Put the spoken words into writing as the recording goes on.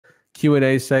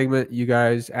Q&A segment. You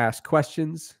guys ask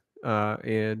questions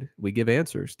and we give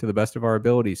answers to the best of our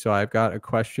ability. So I've got a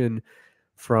question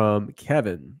from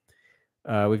Kevin.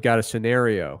 We've got a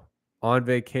scenario: on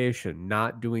vacation,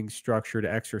 not doing structured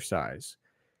exercise.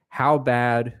 How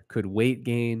bad could weight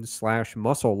gain /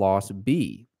 muscle loss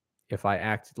be if I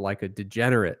acted like a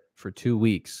degenerate for 2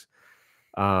 weeks?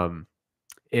 And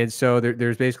so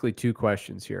there's basically two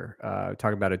questions here.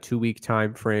 Talking about a 2-week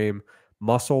time frame,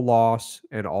 muscle loss,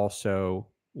 and also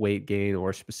weight gain,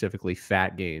 or specifically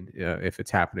fat gain, if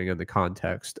it's happening in the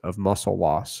context of muscle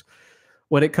loss.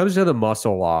 When it comes to the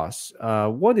muscle loss,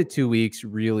 1 to 2 weeks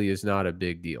really is not a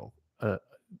big deal.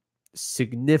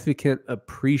 Significant,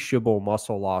 appreciable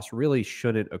muscle loss really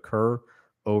shouldn't occur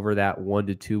over that 1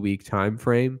 to 2 week time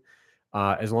frame,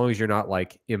 as long as you're not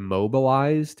like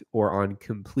immobilized or on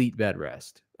complete bed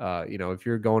rest. If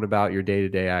you're going about your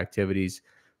day-to-day activities,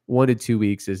 1 to 2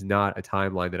 weeks is not a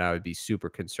timeline that I would be super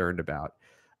concerned about.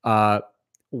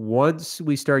 Once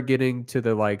we start getting to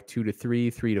the like 2 to 3,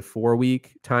 3 to 4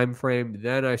 week time frame,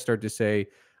 then I start to say,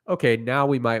 okay, now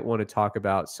we might want to talk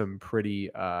about some pretty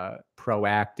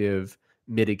proactive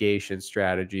mitigation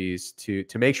strategies to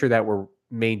make sure that we're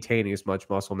maintaining as much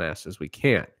muscle mass as we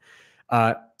can.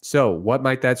 So what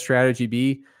might that strategy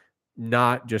be?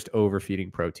 Not just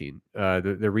overfeeding protein.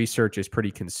 The research is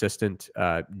pretty consistent.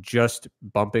 Just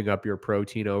bumping up your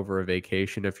protein over a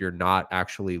vacation, if you're not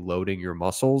actually loading your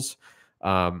muscles,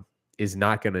 is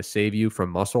not going to save you from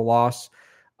muscle loss.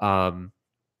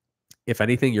 If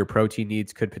anything, your protein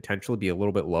needs could potentially be a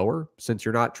little bit lower since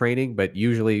you're not training, but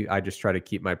usually I just try to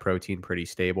keep my protein pretty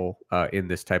stable in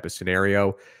this type of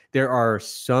scenario. There are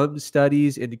some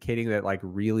studies indicating that like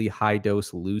really high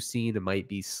dose leucine might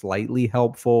be slightly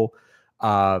helpful,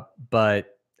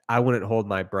 but I wouldn't hold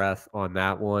my breath on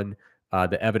that one.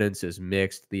 The evidence is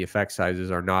mixed. The effect sizes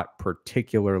are not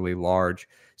particularly large.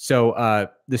 So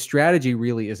the strategy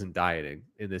really isn't dieting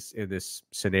in this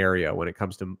scenario when it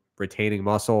comes to retaining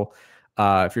muscle.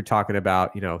 If you're talking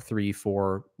about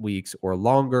 3-4 weeks or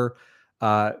longer,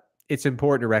 it's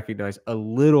important to recognize a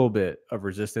little bit of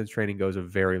resistance training goes a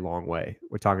very long way.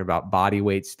 We're talking about body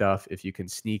weight stuff. If you can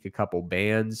sneak a couple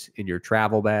bands in your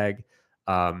travel bag,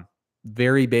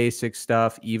 very basic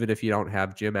stuff, even if you don't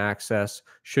have gym access,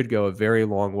 should go a very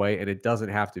long way. And it doesn't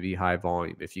have to be high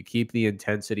volume. If you keep the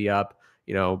intensity up,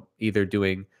 either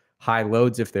doing high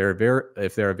loads if they're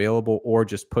available, or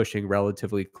just pushing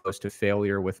relatively close to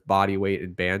failure with body weight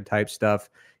and band type stuff,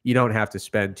 you don't have to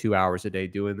spend 2 hours a day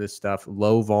doing this stuff.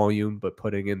 Low volume, but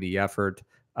putting in the effort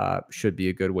should be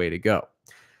a good way to go.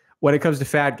 When it comes to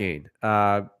fat gain,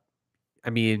 to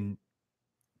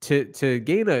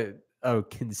gain a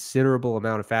considerable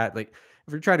amount of fat, like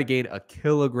if you're trying to gain a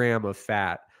kilogram of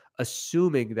fat,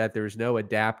 assuming that there's no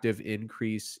adaptive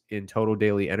increase in total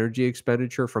daily energy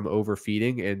expenditure from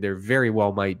overfeeding, and there very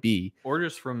well might be. Or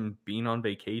just from being on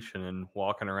vacation and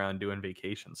walking around doing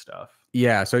vacation stuff.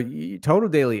 Yeah, so total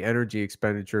daily energy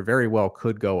expenditure very well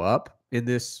could go up in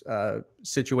this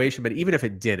situation, but even if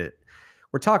it didn't,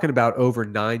 we're talking about over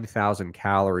 9,000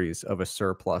 calories of a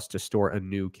surplus to store a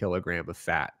new kilogram of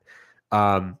fat.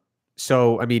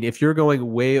 So, if you're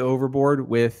going way overboard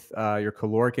with your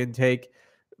caloric intake,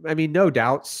 no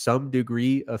doubt some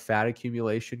degree of fat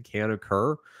accumulation can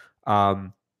occur,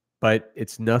 but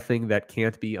it's nothing that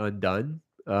can't be undone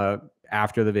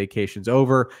after the vacation's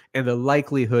over. And the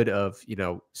likelihood of,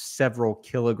 several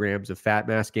kilograms of fat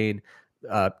mass gain,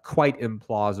 quite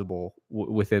implausible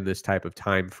within this type of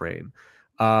time frame.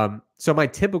 So my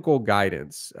typical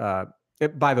guidance,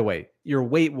 by the way, your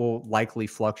weight will likely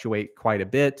fluctuate quite a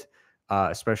bit,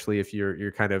 especially if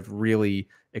you're kind of really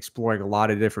exploring a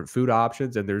lot of different food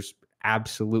options, and there's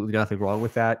absolutely nothing wrong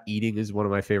with that. Eating is one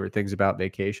of my favorite things about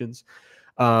vacations.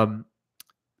 But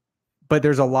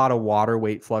there's a lot of water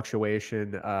weight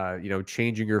fluctuation,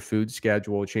 changing your food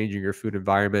schedule, changing your food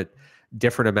environment,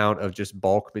 different amount of just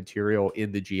bulk material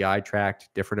in the GI tract,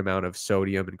 different amount of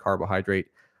sodium and carbohydrate,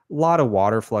 a lot of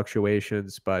water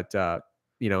fluctuations, but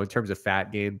in terms of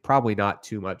fat gain, probably not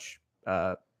too much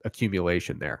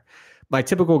accumulation there. My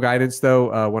typical guidance,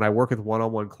 though, when I work with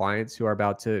one-on-one clients who are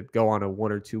about to go on a 1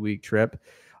 or 2 week trip,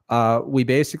 we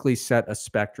basically set a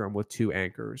spectrum with two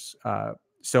anchors.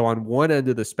 So on one end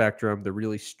of the spectrum, the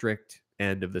really strict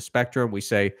end of the spectrum, we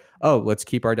say, oh, let's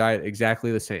keep our diet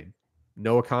exactly the same.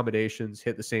 No accommodations,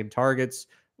 hit the same targets,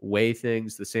 weigh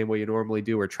things the same way you normally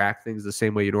do, or track things the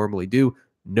same way you normally do.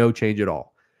 No change at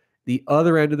all. The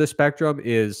other end of the spectrum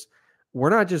is we're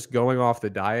not just going off the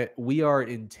diet. We are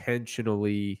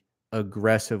intentionally,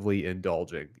 aggressively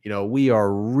indulging. We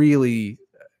are really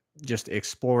just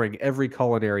exploring every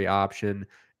culinary option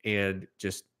and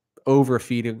just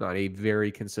overfeeding on a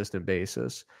very consistent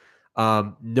basis.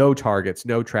 No targets,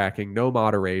 no tracking, no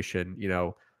moderation. You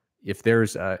know, if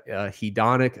there's a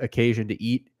hedonic occasion to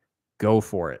eat, go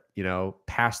for it, you know,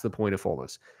 past the point of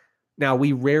fullness. Now,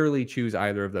 we rarely choose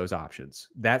either of those options.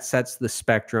 That sets the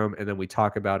spectrum. And then we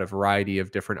talk about a variety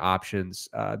of different options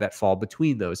that fall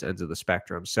between those ends of the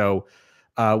spectrum. So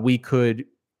we could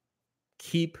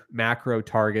keep macro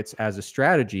targets as a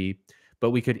strategy,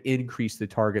 but we could increase the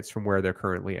targets from where they're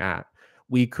currently at.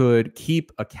 We could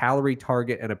keep a calorie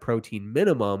target and a protein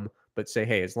minimum, but say,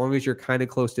 hey, as long as you're kind of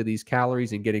close to these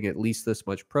calories and getting at least this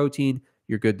much protein,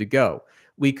 you're good to go.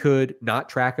 We could not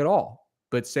track at all,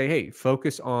 but say, hey,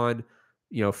 focus on,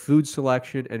 you know, food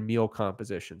selection and meal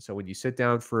composition. So when you sit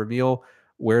down for a meal,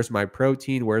 where's my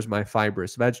protein? Where's my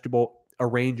fibrous vegetable?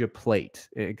 Arrange a plate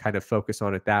and kind of focus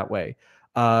on it that way.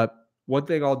 One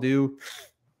thing I'll do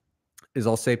is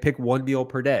I'll say pick one meal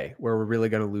per day where we're really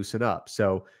going to loosen up.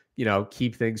 So, you know,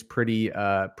 keep things pretty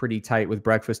tight with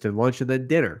breakfast and lunch, and then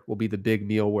dinner will be the big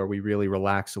meal where we really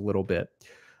relax a little bit.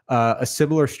 A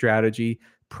similar strategy,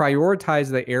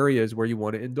 prioritize the areas where you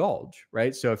want to indulge,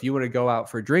 right? So if you want to go out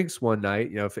for drinks one night,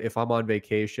 you know, if I'm on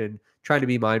vacation, trying to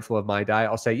be mindful of my diet,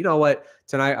 I'll say, you know what,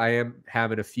 tonight I am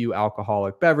having a few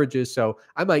alcoholic beverages. So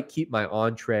I might keep my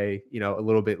entree, you know, a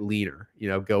little bit leaner, you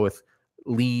know, go with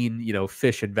lean, you know,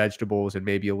 fish and vegetables and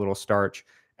maybe a little starch,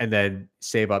 and then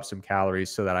save up some calories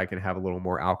so that I can have a little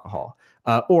more alcohol.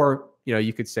 Or, you know,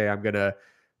 you could say I'm going to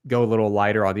go a little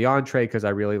lighter on the entree because I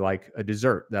really like a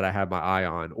dessert that I have my eye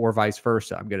on, or vice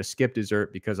versa. I'm going to skip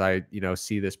dessert because I, you know,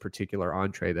 see this particular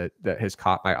entree that has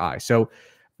caught my eye. So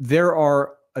there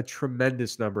are a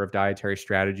tremendous number of dietary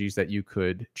strategies that you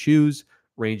could choose,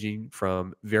 ranging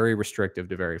from very restrictive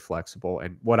to very flexible.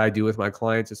 And what I do with my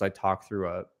clients is I talk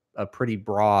through a pretty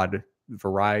broad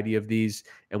variety of these,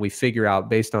 and we figure out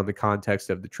based on the context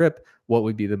of the trip what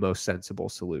would be the most sensible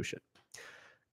solution.